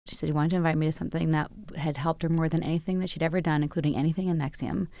said he wanted to invite me to something that had helped her more than anything that she'd ever done, including anything in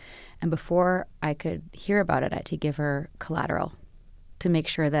NXIVM. And before I could hear about it, I had to give her collateral to make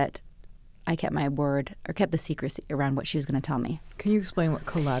sure that I kept my word or kept the secrecy around what she was going to tell me. Can you explain what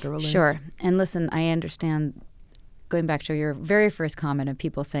collateral is? Sure. And listen, I understand, going back to your very first comment of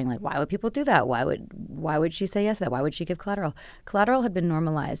people saying, like, why would people do that? Why would she say yes to that? Why would she give collateral? Collateral had been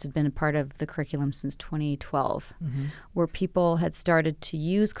normalized, had been a part of the curriculum since 2012, where people had started to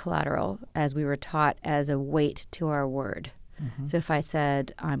use collateral as we were taught as a weight to our word. So if I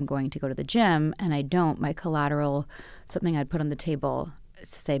said, I'm going to go to the gym and I don't, my collateral, something I'd put on the table, to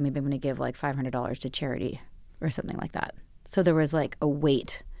say maybe I'm going to give like $500 to charity or something like that. So there was like a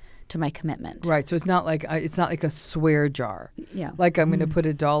weight to my commitment. Right. So it's not like a swear jar. Yeah. Like I'm going to put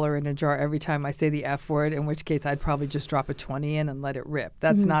 $1 in a jar every time I say the F word, in which case I'd probably just drop a 20 in and let it rip.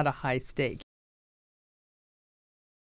 That's not a high stake.